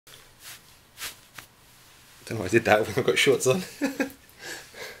don't know why I did that when I've got shorts on.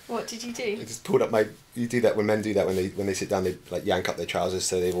 What did you do? I just pulled up my... You do that when men do that when they sit down, they like yank up their trousers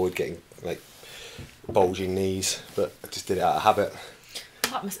so they avoid getting like bulging knees. But I just did it out of habit.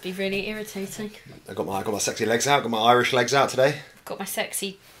 That must be really irritating. I got my sexy legs out. Got my Irish legs out today. I've got my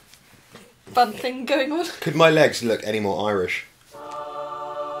sexy bun thing going on. Could my legs look any more Irish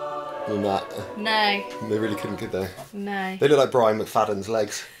than that? No. They really couldn't, could they? No. They look like Brian McFadden's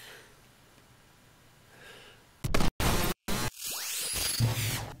legs.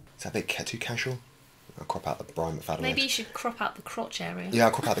 Is that a bit too casual? I'll crop out the Brian McFadden Maybe legs. you should crop out the crotch area. Yeah,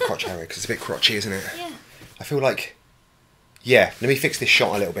 I'll crop out the crotch area because it's a bit crotchy, isn't it? Yeah. I feel like... Yeah, let me fix this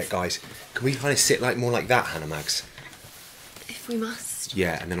shot a little bit, guys. Can we kind of sit like more like that, Hannah Mags? If we must.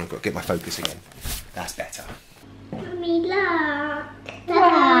 Yeah, and then I've got to get my focus again. That's better. Mummy, look.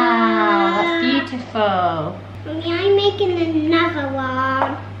 Wow, that's beautiful. Mummy, I'm making another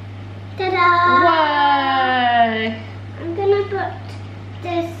one. Ta-da! Whoa! I'm gonna put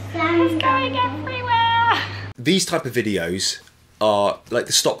this It's going everywhere! These type of videos are like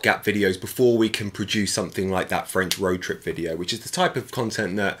the stopgap videos before we can produce something like that French road trip video, which is the type of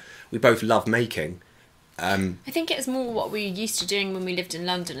content that we both love making. I think it's more what we used to doing when we lived in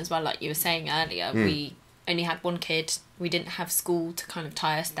London as well, like you were saying earlier. We only had one kid, we didn't have school to kind of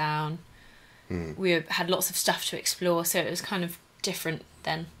tie us down. We had lots of stuff to explore, so it was kind of different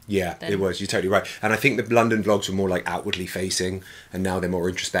then. Yeah, it was, you're totally right. And I think the London vlogs were more like outwardly facing, and now they're more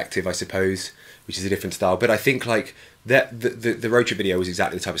introspective, I suppose, which is a different style. But I think like the road trip video was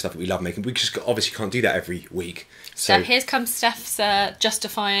exactly the type of stuff that we love making. We just obviously can't do that every week. So here comes Stef's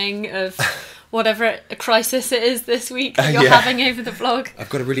justifying of whatever a crisis it is this week that you're having over the vlog. I've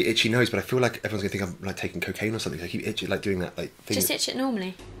got a really itchy nose, but I feel like everyone's gonna think I'm like taking cocaine or something. I keep itching, like doing that like thing. Just itch it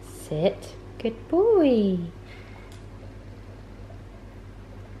normally. Sit. Good boy.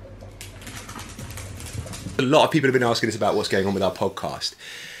 A lot of people have been asking us about what's going on with our podcast.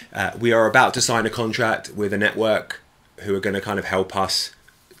 We are about to sign a contract with a network who are going to kind of help us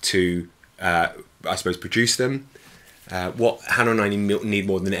to, I suppose, produce them. What Hannah and I need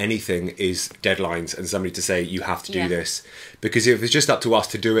more than anything is deadlines and somebody to say, you have to do this. Because if it's just up to us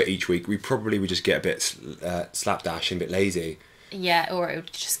to do it each week, we probably would just get a bit slapdash and a bit lazy. Yeah, or it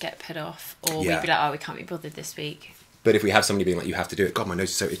would just get put off. Or we'd be like, oh, we can't be bothered this week. But if we have somebody being like, you have to do it. God, my nose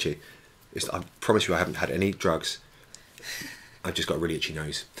is so itchy. I promise you I haven't had any drugs. I've just got a really itchy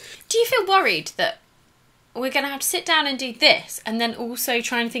nose. Do you feel worried that we're going to have to sit down and do this and then also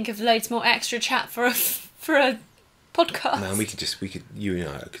try and think of loads more extra chat for a podcast? Man, you and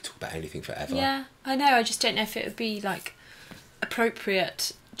I could talk about anything forever. Yeah, I know. I just don't know if it would be like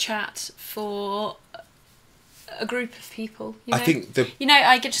appropriate chat for a group of people. You know? I think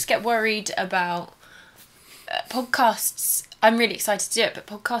I just get worried about podcasts. I'm really excited to do it, but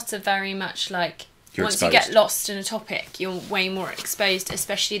podcasts are very much like once you get lost in a topic, you're way more exposed,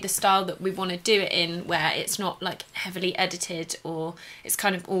 especially the style that we want to do it in, where it's not like heavily edited or it's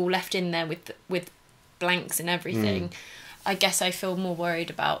kind of all left in there with blanks and everything. I guess I feel more worried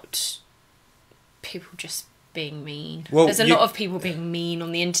about people just being mean. Well, there's a lot of people being mean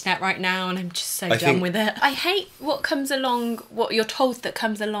on the internet right now, and I'm just so done with it. I hate what you're told that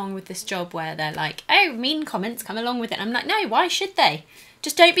comes along with this job, where they're like, oh, mean comments come along with it. I'm like, no, why should they?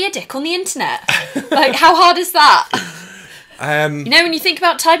 Just don't be a dick on the internet. Like, how hard is that? When you think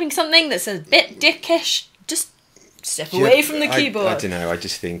about typing something that's a bit dickish, just step away from the keyboard. I don't know, I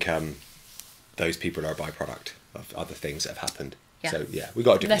just think those people are a byproduct of other things that have happened. Yeah. So we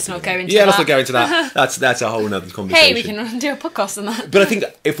got to do. Let's not go into that. That's a whole nother conversation. Hey, we can do a podcast on that. But I think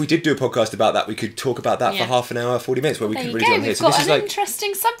if we did do a podcast about that, we could talk about that for half an hour, 40 minutes, where we could really go on here. We've got an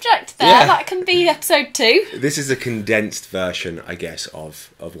interesting subject there. Yeah. That can be episode 2. This is a condensed version, I guess, of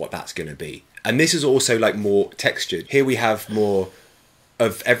what that's going to be. And this is also like more textured. Here we have more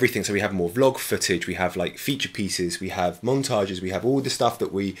of everything. So we have more vlog footage, we have like feature pieces, we have montages, we have all the stuff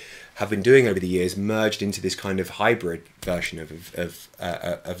that we have been doing over the years merged into this kind of hybrid version of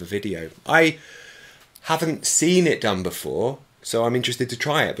a video. I haven't seen it done before, so I'm interested to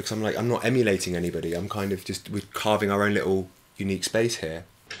try it, because I'm not emulating anybody. I'm kind of we're carving our own little unique space here.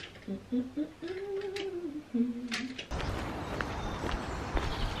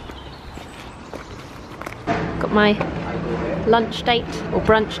 Got my lunch date or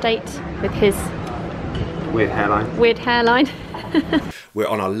brunch date with his weird hairline. We're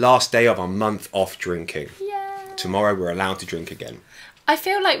on our last day of our month off drinking. Yeah. Tomorrow we're allowed to drink again. I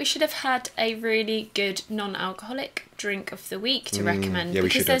feel like we should have had a really good non-alcoholic drink of the week to recommend,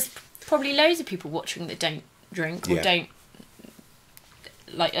 because there's probably loads of people watching that don't drink or don't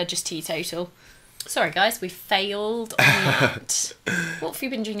are just teetotal. Sorry guys, we failed on that. What have you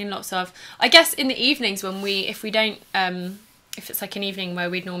been drinking lots of? I guess in the evenings when if we don't, if it's like an evening where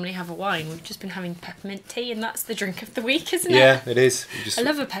we'd normally have a wine, we've just been having peppermint tea, and that's the drink of the week, isn't it? Yeah, it is. I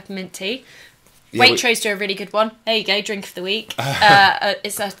love a peppermint tea. Yeah, Waitrose do a really good one. There you go, drink of the week.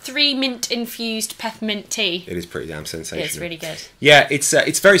 It's a 3 mint infused peppermint tea. It is pretty damn sensational. It's really good. Yeah,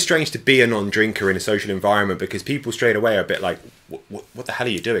 it's very strange to be a non-drinker in a social environment because people straight away are a bit like, what the hell are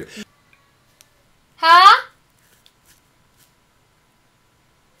you doing? Huh?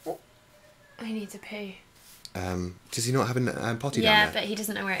 I need to poo. Does he not have a potty down there? Yeah, but he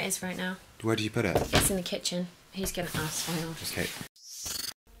doesn't know where it is right now. Where do you put it? It's in the kitchen. He's going to ask. Okay.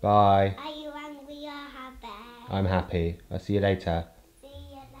 Bye. Are you hungry or happy? I'm happy. I'll see you later. See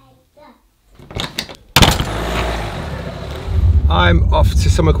you later. I'm off to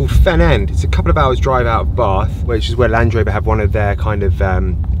somewhere called Fen End. It's a couple of hours drive out of Bath, which is where Landrover have one of their kind of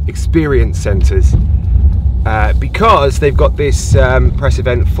experience centres. Because they've got this press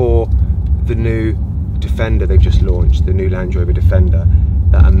event for the new Defender they've just launched, the new Landrover Defender.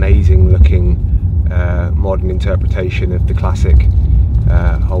 That amazing looking modern interpretation of the classic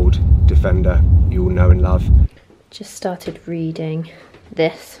old Defender you all know and love. Just started reading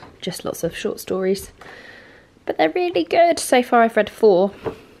this, just lots of short stories, but they're really good. So far I've read 4,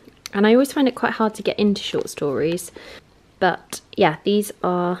 and I always find it quite hard to get into short stories, but yeah, these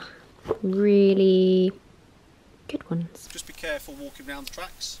are really good ones. Just be careful walking around the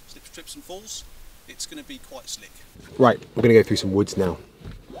tracks, slip, trips and falls. It's going to be quite slick. Right, we're going to go through some woods now.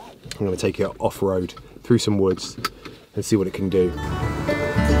 I'm going to take it off-road through some woods and see what it can do.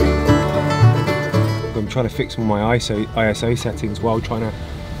 I'm trying to fix all my ISO settings while trying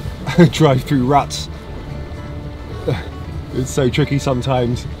to drive through ruts. It's so tricky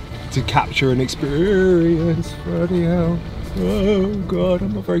sometimes to capture an experience. Bloody hell. Oh God,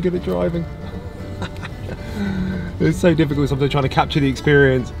 I'm not very good at driving. It's so difficult sometimes trying to capture the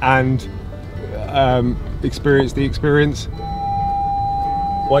experience and experience the experience.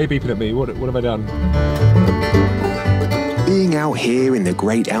 Why are you beeping at me? What have I done? Being out here in the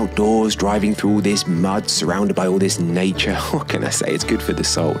great outdoors, driving through all this mud, surrounded by all this nature, what can I say? It's good for the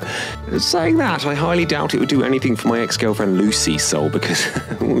soul. Saying that, I highly doubt it would do anything for my ex-girlfriend Lucy's soul because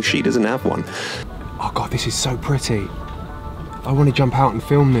well, she doesn't have one. Oh God, this is so pretty. I want to jump out and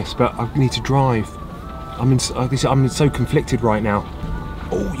film this, but I need to drive. I'm so conflicted right now.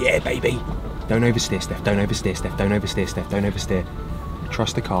 Oh yeah, baby. Don't oversteer, Steph. Don't oversteer, Steph. Don't oversteer, Steph. Don't oversteer.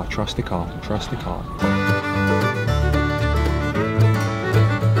 Trust the car. Trust the car. Trust the car.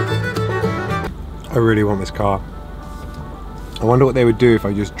 I really want this car. I wonder what they would do if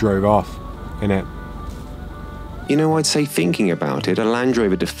I just drove off in it. You know, I'd say thinking about it, a Land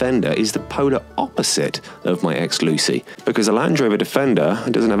Rover Defender is the polar opposite of my ex Lucy, because a Land Rover Defender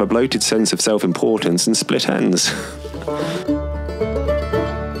doesn't have a bloated sense of self-importance and split ends.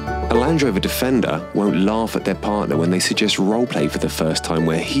 A Land Rover Defender won't laugh at their partner when they suggest roleplay for the first time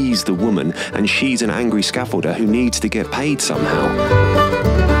where he's the woman and she's an angry scaffolder who needs to get paid somehow.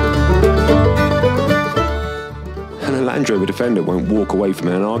 And a Land Rover Defender won't walk away from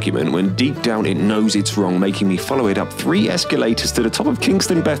an argument when deep down it knows it's wrong, making me follow it up 3 escalators to the top of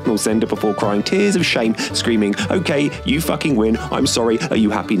Kingston Bethnal Centre before crying tears of shame, screaming, "Okay, you fucking win. I'm sorry. Are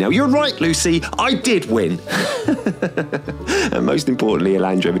you happy now?" "You're right, Lucy. I did win." And most importantly, a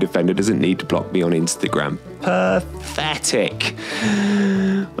Land Rover Defender doesn't need to block me on Instagram. Pathetic.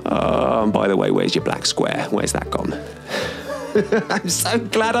 Oh, and by the way, where's your black square? Where's that gone? I'm so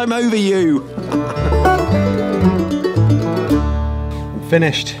glad I'm over you. I'm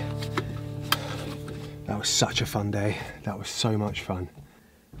finished. That was such a fun day. That was so much fun.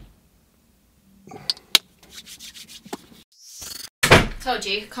 Told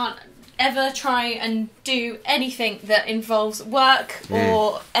you, can't ever try and do anything that involves work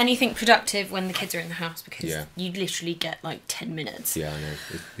or anything productive when the kids are in the house, because you literally get like 10 minutes. Yeah, I know.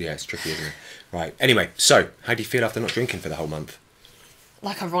 It's tricky, isn't it? Right. Anyway, so how do you feel after not drinking for the whole month?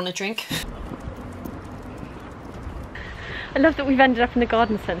 Like I want a drink. I love that we've ended up in the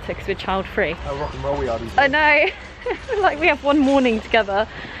garden centre because we're child free. How rock and roll we are these days. I know. Like we have one morning together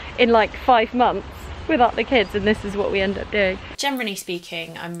in like 5 months without the kids, and this is what we end up doing. Generally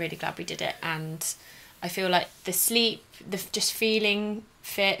speaking, I'm really glad we did it, and I feel like the sleep, the just feeling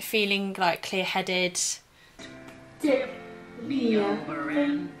fit, feeling like clear-headed. Tip me over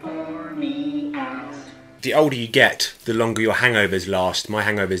and pour me out. The older you get, the longer your hangovers last. My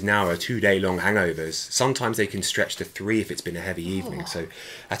hangovers now are 2-day-long hangovers. Sometimes they can stretch to 3 if it's been a heavy evening. So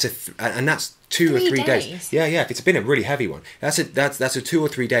that's and that's 2 or 3 days. Yeah, if it's been a really heavy one, that's a 2 or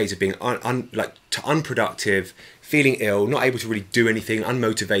 3 days of being unproductive, feeling ill, not able to really do anything,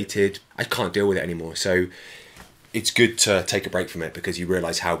 unmotivated. I can't deal with it anymore. So it's good to take a break from it because you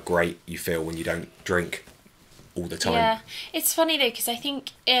realise how great you feel when you don't drink all the time. Yeah, it's funny though because I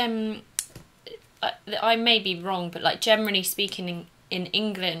think I may be wrong, but like generally speaking in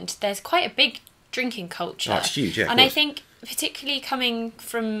England, there's quite a big drinking culture. Oh, it's huge, yeah. And I think particularly coming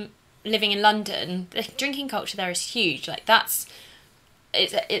from living in London, the drinking culture there is huge. Like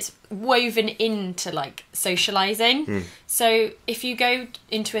it's woven into like socialising. So if you go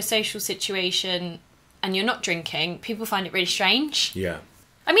into a social situation and you're not drinking, people find it really strange. Yeah.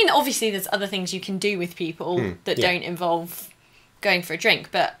 I mean, obviously there's other things you can do with people that don't involve going for a drink,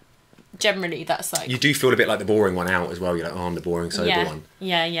 but generally that's like... You do feel a bit like the boring one out as well. You're like, oh, I'm the boring sober one.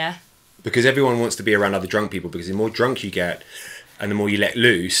 Yeah. Because everyone wants to be around other drunk people, because the more drunk you get and the more you let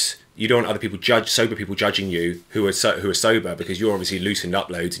loose, you don't want other people sober people judging you who are sober, because you're obviously loosened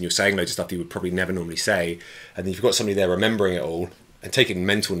up loads and you're saying loads of stuff that you would probably never normally say. And then you've got somebody there remembering it all and taking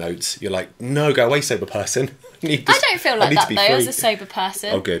mental notes. You're like, no, go away, sober person. I don't feel like that though, as a sober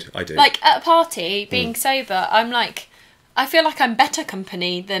person. Oh, good, I do. Like at a party, being sober, I'm like, I feel like I'm better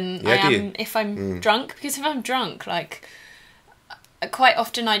company than I am if I'm drunk. Because if I'm drunk, like, quite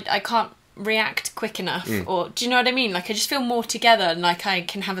often I can't react quick enough, or do you know what I mean? Like I just feel more together and like I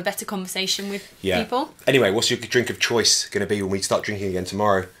can have a better conversation with people. Anyway, what's your drink of choice going to be when we start drinking again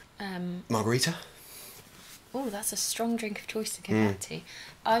tomorrow? Margarita? Oh, that's a strong drink of choice to go back to.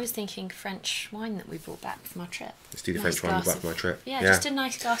 I was thinking French wine that we brought back from our trip. Let's do the French wine we brought back from our trip. Yeah, just a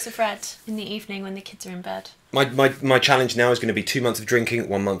nice glass of red in the evening when the kids are in bed. My challenge now is going to be 2 months of drinking,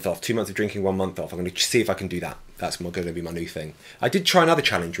 1 month off. 2 months of drinking, 1 month off. I'm going to see if I can do that. That's going to be my new thing. I did try another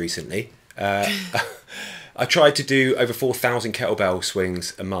challenge recently. I tried to do over 4,000 kettlebell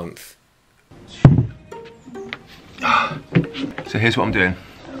swings a month. So here's what I'm doing.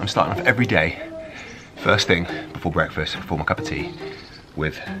 I'm starting off every day, first thing before breakfast, before my cup of tea,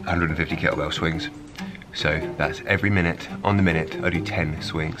 with 150 kettlebell swings. So that's every minute, on the minute, I do 10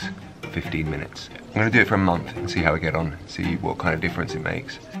 swings, 15 minutes. I'm going to do it for a month and see how I get on, see what kind of difference it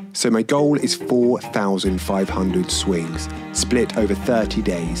makes. So my goal is 4,500 swings, split over 30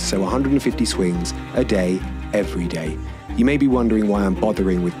 days, so 150 swings a day, every day. You may be wondering why I'm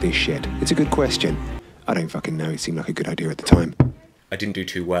bothering with this shit. It's a good question. I don't fucking know, it seemed like a good idea at the time. I didn't do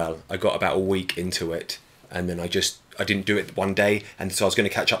too well. I got about a week into it, and then I didn't do it one day, and so I was going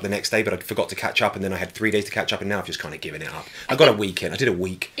to catch up the next day, but I forgot to catch up, and then I had 3 days to catch up, and now I've just kind of given it up. I got a week in. I did a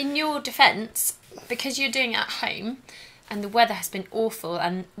week. In your defence, because you're doing it at home, and the weather has been awful,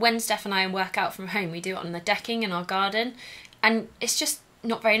 and when Stef and I work out from home, we do it on the decking in our garden, and it's just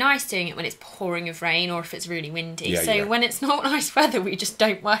not very nice doing it when it's pouring of rain or if it's really windy. When it's not nice weather, we just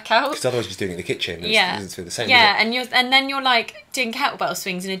don't work out. Because otherwise you're just doing it in the kitchen. It's the same. Yeah, and then you're like doing kettlebell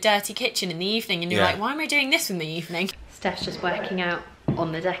swings in a dirty kitchen in the evening, and you're like, why am I doing this in the evening? Stef's just working out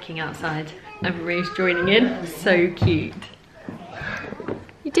on the decking outside. Everybody's joining in. So cute.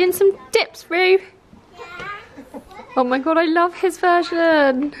 You doing some dips, Roo? Oh my god, I love his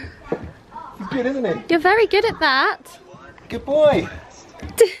version. It's good, isn't it? You're very good at that. Good boy.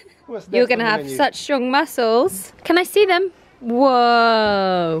 You're going to have such strong muscles. Can I see them?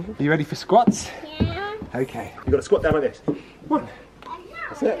 Whoa. Are you ready for squats? Yeah. Okay. You've got to squat down like this. 1.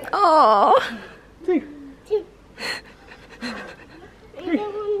 That's it. Oh. 2. I don't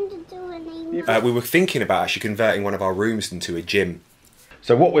want to do anything. We were thinking about actually converting one of our rooms into a gym.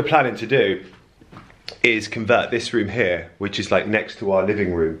 So what we're planning to do is convert this room here, which is like next to our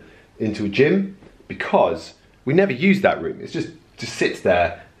living room, into a gym, because we never use that room. It's just sits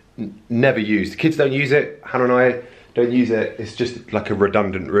there, never used. The kids don't use it, Hannah and I don't use it. It's just like a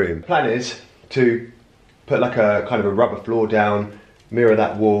redundant room. The plan is to put like a kind of a rubber floor down, mirror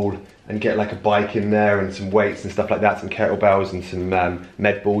that wall, and get like a bike in there and some weights and stuff like that, some kettlebells and some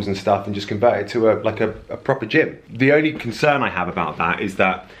med balls and stuff, and just convert it to a proper gym. The only concern I have about that is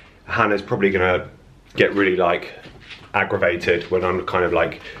that Hannah's probably gonna get really like aggravated when I'm kind of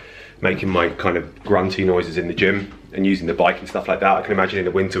like making my kind of grunty noises in the gym and using the bike and stuff like that. I can imagine in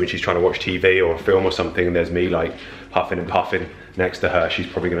the winter when she's trying to watch TV or a film or something and there's me like huffing and puffing next to her, she's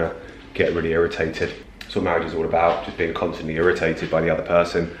probably gonna get really irritated. That's what marriage is all about, just being constantly irritated by the other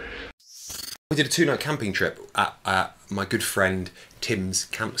person. We did a 2-night camping trip at my good friend Tim's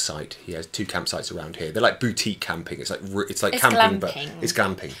campsite. He has 2 campsites around here. They're like boutique camping. It's like camping, glamping. But it's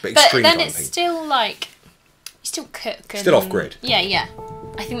glamping, but extreme then glamping. It's still like, you still cook. Still off grid. Yeah.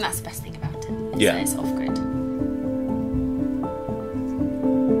 I think that's the best thing about it. Yeah, it's off grid.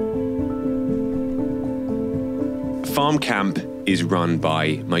 Farm camp is run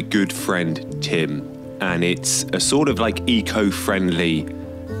by my good friend Tim, and it's a sort of like eco-friendly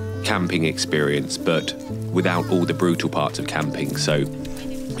camping experience, but without all the brutal parts of camping. So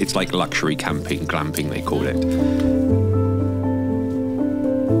it's like luxury camping, glamping they call it.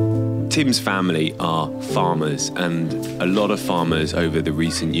 Tim's family are farmers, and a lot of farmers over the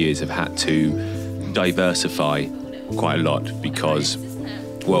recent years have had to diversify quite a lot because,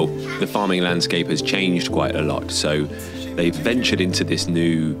 well, the farming landscape has changed quite a lot. So they've ventured into this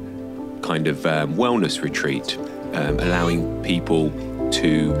new kind of wellness retreat, allowing people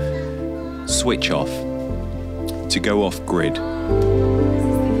to switch off, to go off grid,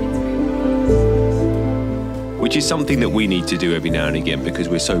 which is something that we need to do every now and again because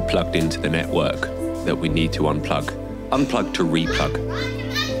we're so plugged into the network that we need to unplug. Unplug to replug.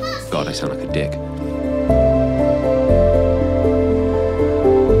 God, I sound like a dick.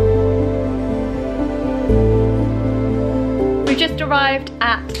 We've just arrived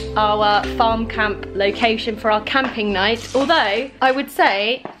at our farm camp location for our camping night, although I would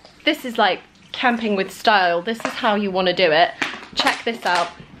say this is like camping with style. This is how you want to do it. Check this out.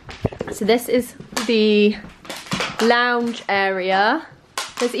 So this is the lounge area.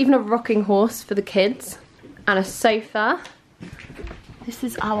 There's even a rocking horse for the kids and a sofa. This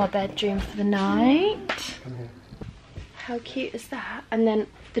is our bedroom for the night. How cute is that? And then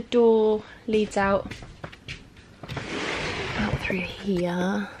the door leads out through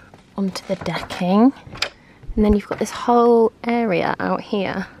here onto the decking, and then you've got this whole area out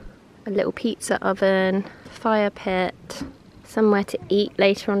here, a little pizza oven, fire pit, somewhere to eat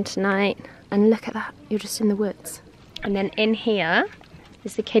later on tonight, and look at that, you're just in the woods. And then in here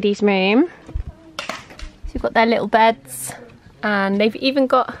is the kiddies' room. So you've got their little beds, and they've even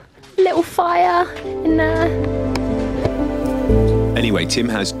got a little fire in there. Anyway, Tim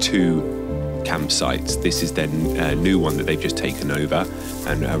has 2 campsites. This is their new one that they've just taken over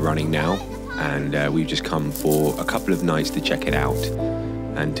and are running now. And we've just come for a couple of nights to check it out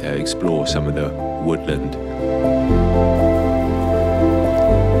and to explore some of the woodland.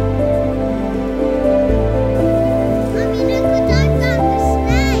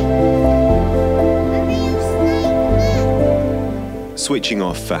 Switching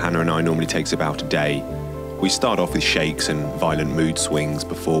off for Hannah and I normally takes about a day. We start off with shakes and violent mood swings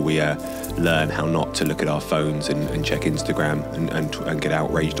before we learn how not to look at our phones and check Instagram and get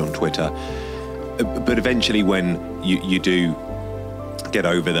outraged on Twitter. But eventually when you do get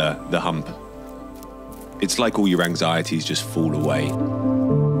over the hump, it's like all your anxieties just fall away.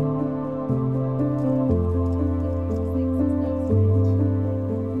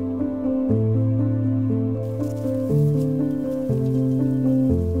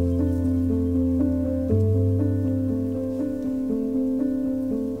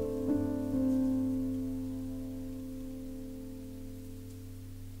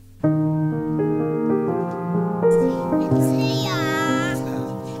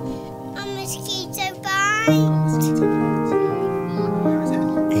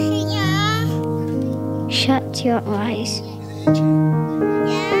 Shut your eyes.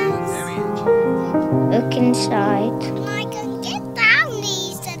 Look inside. I can get down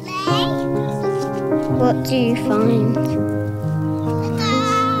easily. What do you find?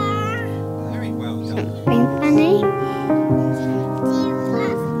 Something funny?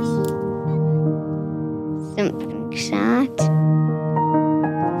 Something sad?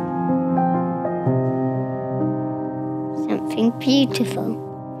 Something beautiful,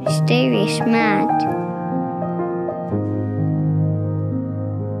 mysterious, mad?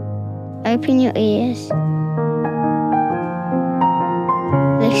 Open your ears.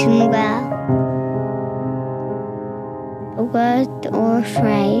 Listen well. A word or a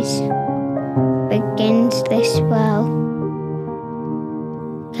phrase begins this well.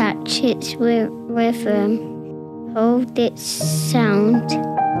 Catch its rhythm. Hold its sound.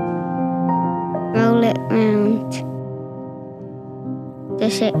 Roll it round.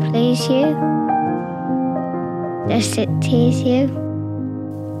 Does it please you? Does it tease you?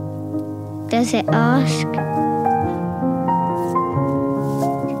 Does it ask to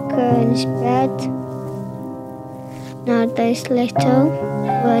grow and spread? Now those little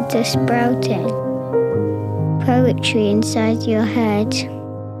words are sprouting, poetry inside your head.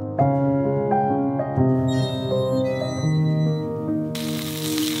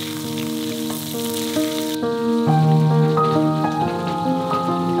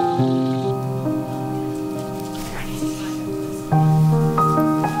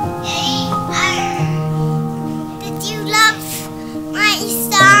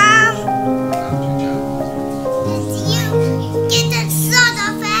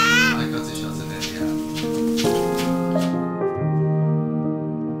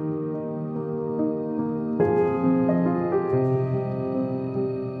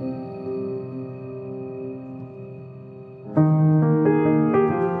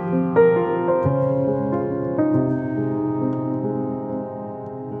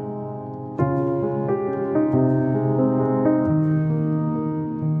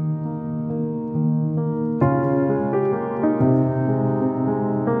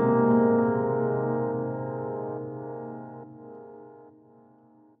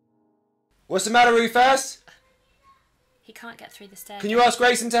 What's the matter, Rufus? He can't get through the stairs. Can you ask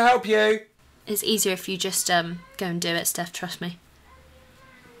Grayson to help you? It's easier if you just go and do it, Steph, trust me.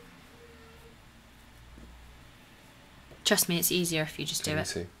 Trust me, it's easier if you just do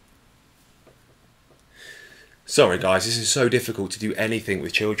it. Sorry guys, this is so difficult to do anything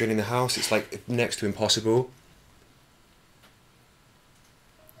with children in the house. It's like next to impossible.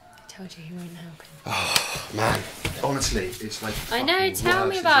 I told you he won't help him. Oh man, honestly, it's like I know, tell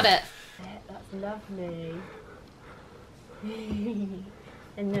me about it. That's lovely. And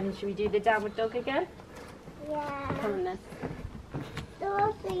then should we do the downward dog again? Yeah. Come on then.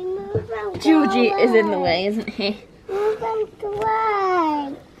 Dorothy, move out. Georgie is in the way, isn't he? Move out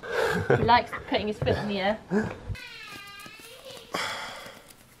the way. He likes putting his foot in the air.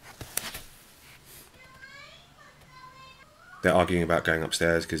 They're arguing about going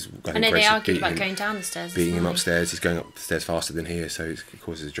upstairs because I know they argued about going down the stairs. Beating him upstairs. He's going upstairs faster than he is, so it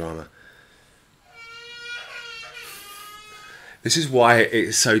causes drama. This is why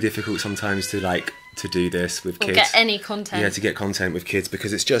it's so difficult sometimes to do this with kids. Or get any content. Yeah, to get content with kids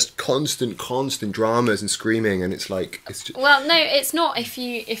because it's just constant dramas and screaming, and it's like it's just. Well, no, it's not. If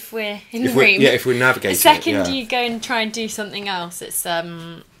we're in the room. Yeah, if we're navigating. The second it, yeah. you go and try and do something else, it's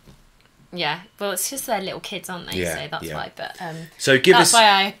yeah. Well, it's just they're little kids, aren't they? Yeah, so that's why. But so give that's us. why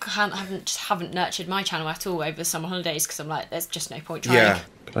I haven't nurtured my channel at all over summer holidays because I'm like, there's just no point trying. Yeah.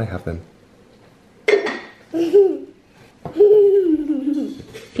 Can I have them?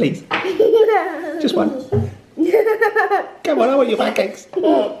 Please. Just one. Come on, I want your pancakes.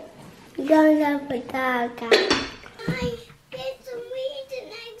 Go for dog. Hi, get some reading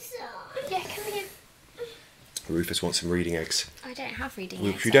eggs on. Yeah, come here. Rufus wants some reading eggs. I don't have reading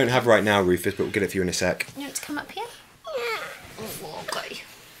Which eggs. we don't have right now, Rufus, but we'll get it for you in a sec. You want to come up here? Yeah. Oh, okay.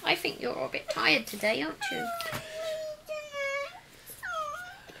 I think you're a bit tired today, aren't you?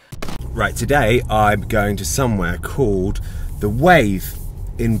 Right, today I'm going to somewhere called The Wave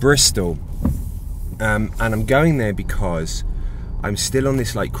in Bristol. And I'm going there because I'm still on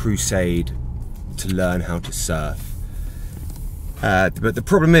this crusade to learn how to surf. But the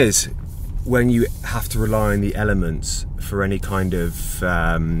problem is when you have to rely on the elements for any kind of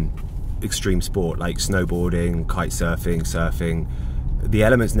extreme sport like snowboarding, kite surfing, the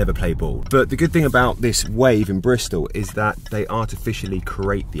elements never play ball. But the good thing about this wave in Bristol is that they artificially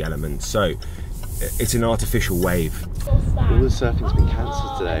create the elements. So it's an artificial wave. All the surfing's been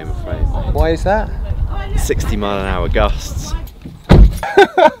cancelled today, I'm afraid. Why is that? 60-mile-an-hour gusts.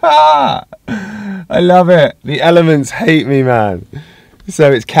 I love it. The elements hate me, man.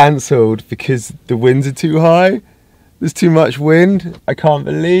 So it's cancelled because the winds are too high. There's too much wind. I can't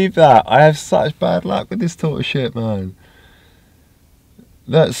believe that. I have such bad luck with this sort of shit, man.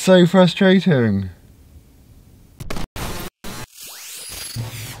 That's so frustrating.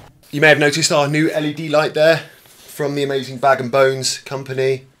 You may have noticed our new LED light there from the amazing Bag & Bones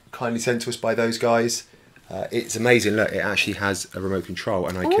company, kindly sent to us by those guys. It's amazing. Look, it actually has a remote control,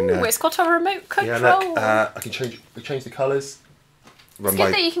 and I can. Oh, it's got a remote control. Yeah, look, I can change the colours. It's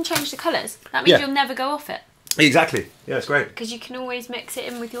good that you can change the colours. That means you'll never go off it. Exactly. Yeah, it's great. Because you can always mix it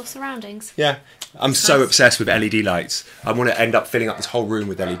in with your surroundings. Yeah, I'm so obsessed with LED lights. I want to end up filling up this whole room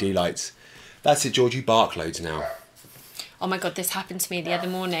with LED lights. That's it, George. You bark loads now. Oh my god, this happened to me the other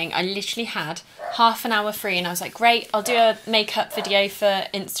morning. I literally had half an hour free and I was like, great, I'll do a makeup video for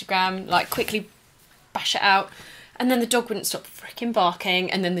Instagram, quickly bash it out. And then the dog wouldn't stop freaking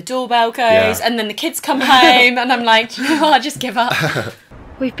barking, and then the doorbell goes, and then the kids come home, and I'm like, you know what, I'll just give up.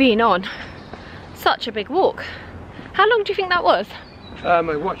 We've been on such a big walk. How long do you think that was?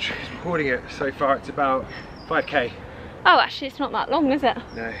 My watch is recording it. So far it's about 5k. Oh, actually it's not that long, is it?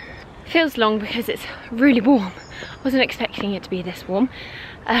 No. Feels long because it's really warm. I wasn't expecting it to be this warm.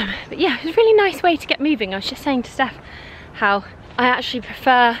 But yeah, it was a really nice way to get moving. I was just saying to Steph how I actually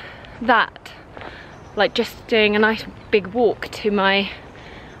prefer that, just doing a nice big walk to my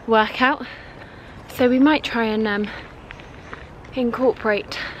workout. So we might try and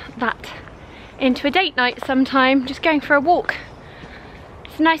incorporate that into a date night sometime, just going for a walk.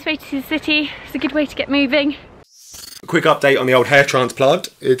 It's a nice way to see the city, it's a good way to get moving. Quick update on the old hair transplant.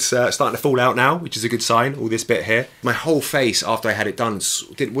 It's starting to fall out now, which is a good sign, all this bit here. My whole face, after I had it done,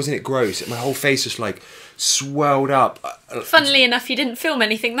 wasn't it gross? My whole face just swelled up. Funnily enough, you didn't film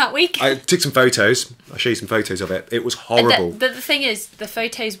anything that week. I took some photos. I'll show you some photos of it. It was horrible. But the thing is, the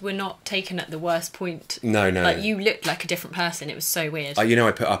photos were not taken at the worst point. No. You looked like a different person. It was so weird.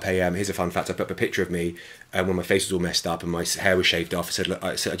 I put up here's a fun fact. I put up a picture of me when my face was all messed up and my hair was shaved off.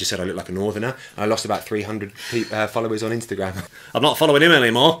 I just said I looked like a northerner. I lost about 300 followers on Instagram. I'm not following him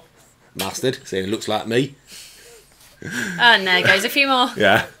anymore. Bastard. Saying it looks like me. And there goes a few more.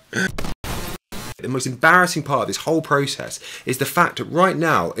 Yeah. The most embarrassing part of this whole process is the fact that right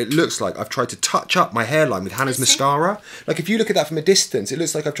now it looks like I've tried to touch up my hairline with Hannah's mascara. Like if you look at that from a distance, it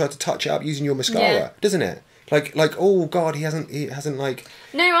looks like I've tried to touch it up using your mascara, doesn't it? Like oh god, he hasn't like I he hasn't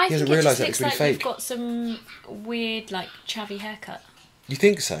think it realised just that looks it's really like fake. you've got some weird like chavvy haircut. You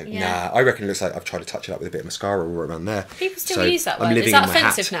think so? Yeah. Nah, I reckon it looks like I've tried to touch it up with a bit of mascara all around there. People still use that word. I'm living Is that in my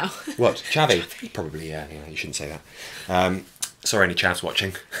offensive hat. now? What? Chavvy? Probably, yeah, you shouldn't say that. Sorry, any chavs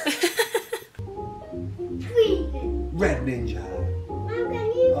watching. Green. Red ninja. Mom, can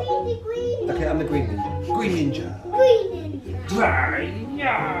you be the green? Okay, I'm the green ninja. Green ninja. Green ninja. Dry.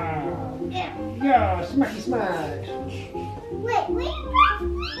 Yeah, smacky smash. Wait, we're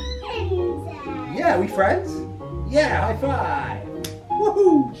friends. Yeah, we friends? Yeah, high five.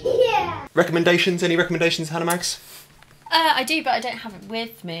 Woohoo! Yeah. Recommendations? Any recommendations, Hannah Mags? I do, but I don't have it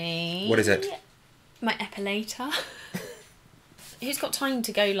with me. What is it? My epilator. Who's got time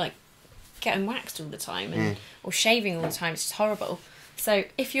to go like getting waxed all the time and or shaving all the time? It's just horrible. So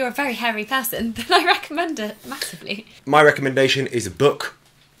if you're a very hairy person, then I recommend it massively. My recommendation is a book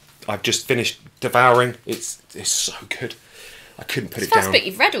I've just finished devouring. It's so good. I couldn't put it down. It's the first book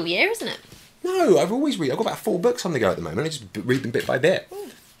you've read all year, isn't it? No, I've always read. I've got about 4 books on the go at the moment. I just read them bit by bit.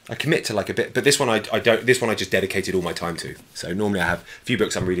 I commit to like a bit, but this one I don't. This one I just dedicated all my time to. So normally I have a few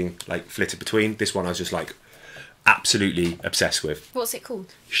books I'm reading like flitted between. This one I was just like absolutely obsessed with. What's it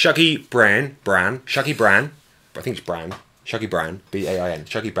called? Shuggy Bran. I think it's Bran. Shuggy Bran. B-A-I-N.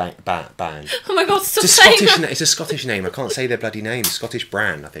 Shuggy Ban. Oh my god, stop It's a saying Scottish. that. It's a Scottish name. I can't say their bloody name. Scottish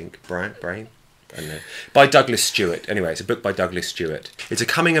Bran, I think. Brain. I don't know. By Douglas Stewart. Anyway, it's a book by Douglas Stewart. It's a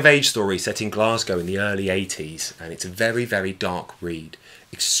coming-of-age story set in Glasgow in the early 80s, and it's a very, very dark read.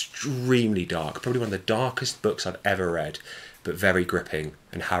 Extremely dark. Probably one of the darkest books I've ever read, but very gripping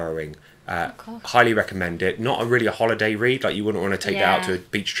and harrowing. Highly recommend it. Not really a holiday read. Like you wouldn't want to take that out to a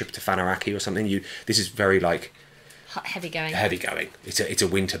beach trip to Fanaraki or something. This is very like Heavy going. It's a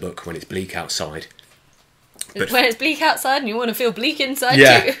winter book when it's bleak outside. But when it's bleak outside and you want to feel bleak inside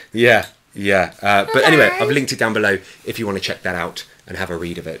too. Yeah. But anyway, I've linked it down below if you want to check that out and have a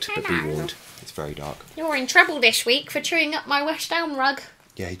read of it. But be warned, it's very dark. You're in trouble this week for chewing up my West Elm rug.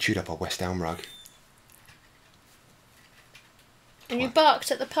 Yeah, he chewed up our West Elm rug. And you barked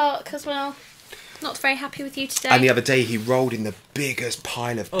at the park as well. Not very happy with you today. And the other day he rolled in the biggest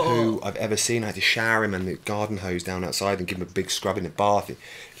pile of poo I've ever seen. I had to shower him and the garden hose down outside and give him a big scrub in the bath.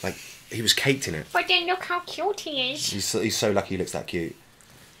 Like, he was caked in it. But then look how cute he is. He's so lucky he looks that cute.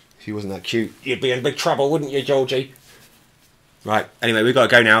 If he wasn't that cute, you'd be in big trouble, wouldn't you, Georgie? Right, anyway, we've got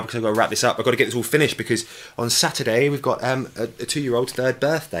to go now because I've got to wrap this up. I've got to get this all finished because on Saturday we've got a 2-year-old's 3rd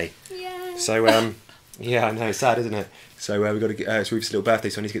birthday. Yeah. So, yeah, I know, it's sad, isn't it? So we've got to get, it's Ruth's little birthday,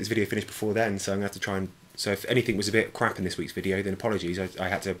 so I need to get this video finished before then. So I'm going to have to try and... So if anything was a bit crap in this week's video, then apologies. I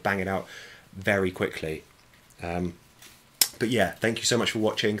had to bang it out very quickly. But yeah, thank you so much for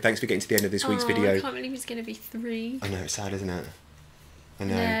watching. Thanks for getting to the end of this week's video. I can't believe he's going to be 3. I know, it's sad, isn't it? I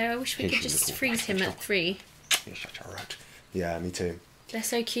know. No, I wish we could just freeze him at 3. You're such a rat. Yeah, me too. They're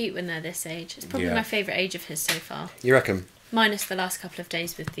so cute when they're this age. It's probably my favourite age of his so far. You reckon? Minus the last couple of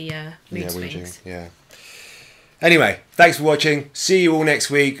days with the mood swings. Whinging, yeah. Anyway, thanks for watching. See you all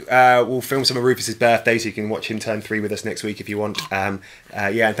next week. We'll film some of Rufus's birthday so you can watch him turn 3 with us next week if you want. Yeah,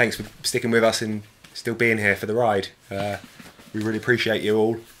 and thanks for sticking with us and still being here for the ride. We really appreciate you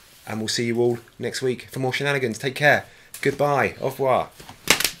all. And we'll see you all next week for more shenanigans. Take care. Goodbye. Au revoir.